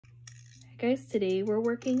guys, today we're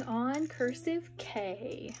working on cursive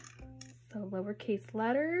K. So lowercase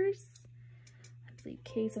letters. I believe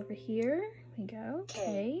K's over here. Here we go,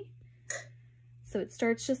 K. So it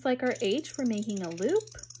starts just like our H. We're making a loop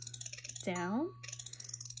down.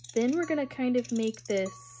 Then we're gonna kind of make this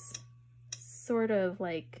sort of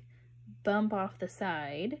like bump off the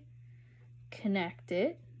side, connect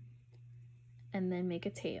it, and then make a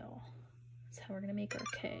tail. That's how we're gonna make our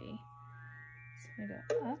K. So we're gonna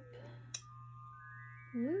go up,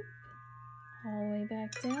 loop, all the way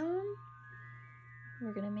back down.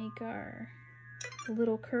 We're gonna make our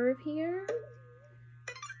little curve here,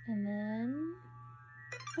 and then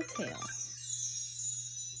a tail.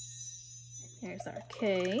 There's our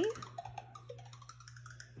K.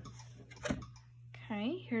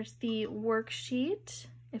 Okay, here's the worksheet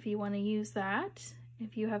if you want to use that.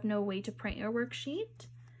 If you have no way to print your worksheet,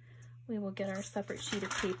 we will get our separate sheet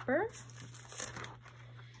of paper.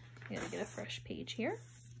 We gotta get a fresh page here.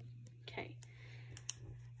 Okay,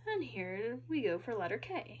 and here we go for letter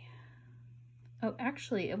K. Oh,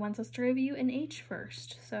 actually, it wants us to review an H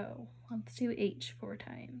first, so let's do H 4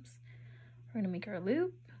 times. We're gonna make our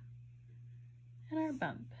loop and our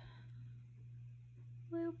bump.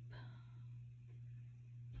 Loop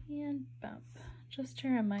and bump, just to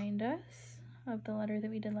remind us of the letter that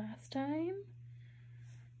we did last time.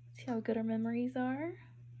 See how good our memories are.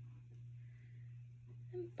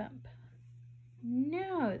 And bump.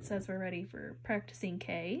 Now it says we're ready for practicing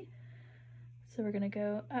K. So we're gonna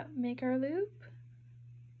go up, make our loop.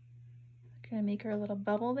 We're gonna make our little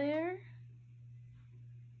bubble there.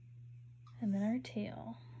 And then our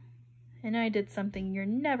tail. And I did something you're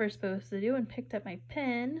never supposed to do and picked up my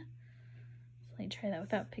pen. So let me try that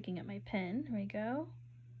without picking up my pen. There we go.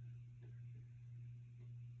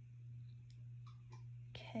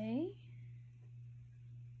 Okay.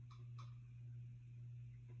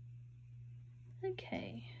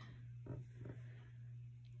 Okay.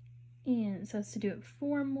 And it says to do it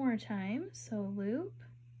 4 more times, so loop.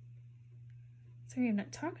 Sorry, I'm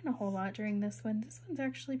not talking a whole lot during this one. This one's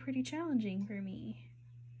actually pretty challenging for me.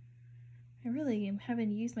 I really am having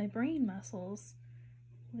to use my brain muscles.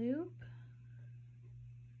 Loop.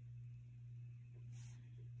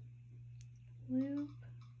 Loop.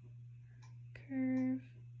 Curve.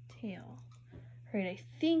 Tail. All right, I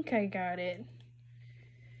think I got it.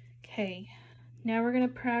 Okay, now we're gonna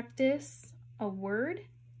practice a word,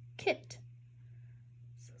 kit.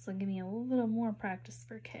 So this will give me a little more practice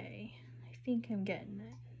for K. I think I'm getting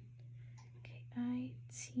it.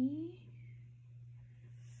 K-I-T.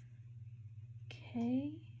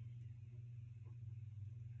 K-I-T.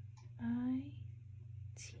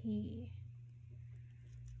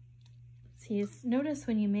 See, notice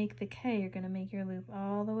when you make the K, you're going to make your loop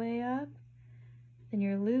all the way up. Then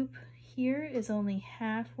your loop here is only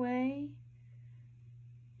halfway.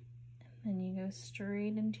 And then you go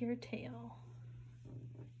straight into your tail.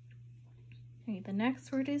 Okay, the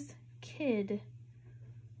next word is kid.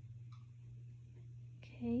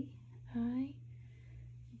 K-I-D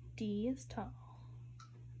is tall.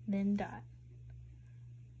 Then dot.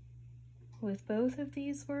 With both of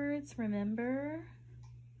these words, remember,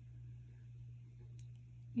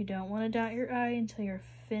 you don't want to dot your I until you're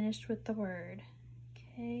finished with the word.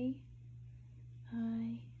 K-I-D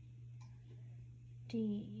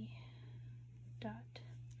dot.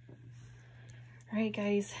 All right,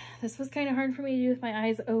 guys, this was kind of hard for me to do with my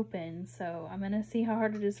eyes open, so I'm going to see how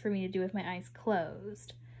hard it is for me to do with my eyes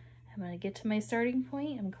closed. I'm going to get to my starting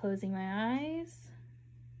point. I'm closing my eyes.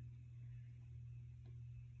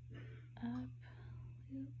 Up,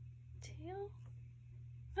 loop, tail.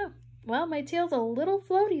 Oh, well, my tail's a little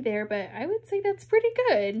floaty there, but I would say that's pretty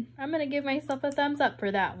good. I'm going to give myself a thumbs up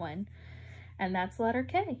for that one. And that's letter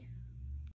K.